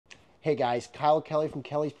Hey guys, Kyle Kelly from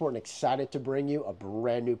Kellysport and excited to bring you a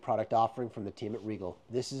brand new product offering from the team at Regal.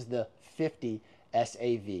 This is the 50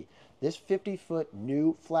 SAV. This 50-foot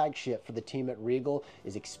new flagship for the team at Regal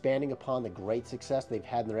is expanding upon the great success they've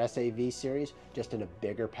had in their SAV series, just in a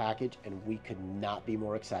bigger package, and we could not be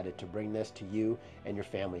more excited to bring this to you and your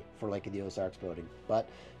family for Lake of the Ozarks boating. But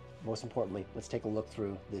most importantly, let's take a look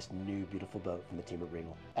through this new beautiful boat from the team at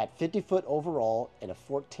Regal. At 50 foot overall and a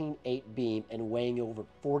 14.8 beam and weighing over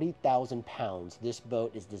 40,000 pounds, this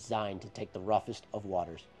boat is designed to take the roughest of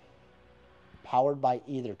waters. Powered by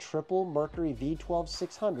either triple Mercury V12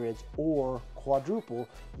 600s or quadruple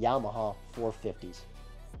Yamaha 450s.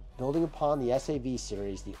 Building upon the SAV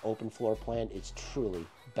series, the open floor plan is truly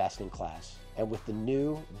best in class. And with the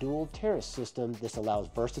new dual terrace system, this allows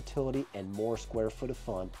versatility and more square foot of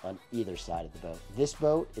fun on either side of the boat. This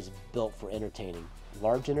boat is built for entertaining.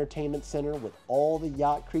 Large entertainment center with all the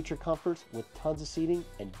yacht creature comforts with tons of seating,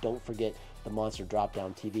 and don't forget the monster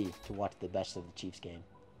drop-down TV to watch the best of the Chiefs game.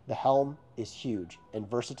 The helm is huge and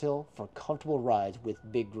versatile for comfortable rides with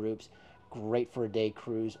big groups. Great for a day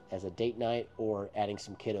cruise as a date night or adding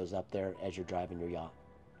some kiddos up there as you're driving your yacht.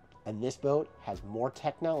 And this boat has more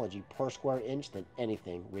technology per square inch than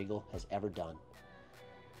anything Regal has ever done.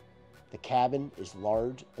 The cabin is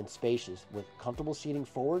large and spacious with comfortable seating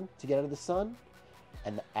forward to get out of the sun,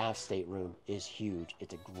 and the aft stateroom is huge.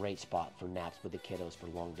 It's a great spot for naps with the kiddos for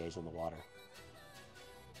long days on the water.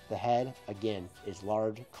 The head, again, is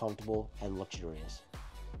large, comfortable, and luxurious.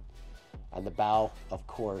 And the bow, of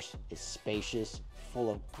course, is spacious, full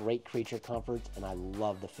of great creature comforts, and I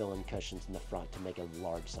love the fill-in cushions in the front to make a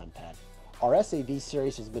large sun pad. Our SAV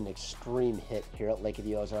series has been an extreme hit here at Lake of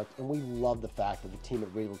the Ozarks, and we love the fact that the team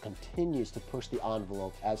at Regal continues to push the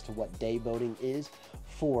envelope as to what day boating is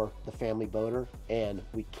for the family boater, and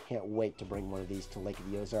we can't wait to bring one of these to Lake of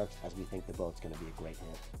the Ozarks as we think the boat's going to be a great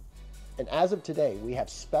hit. And as of today, we have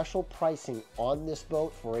special pricing on this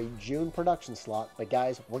boat for a June production slot. But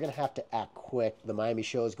guys, we're going to have to act quick. The Miami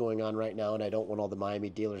show is going on right now, and I don't want all the Miami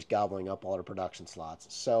dealers gobbling up all our production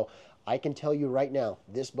slots. So I can tell you right now,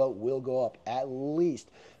 this boat will go up at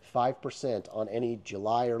least 5% on any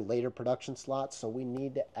July or later production slots. So we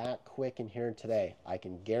need to act quick in here and today. I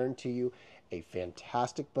can guarantee you a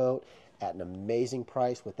fantastic boat at an amazing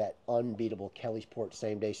price with that unbeatable Kellysport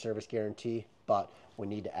same-day service guarantee. But we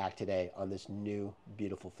need to act today on this new,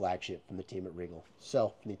 beautiful flagship from the team at Regal.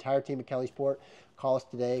 So, from the entire team at Kellysport, call us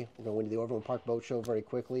today. We're going to win the Overland Park Boat Show very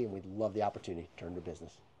quickly, and we'd love the opportunity to turn to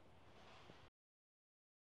business.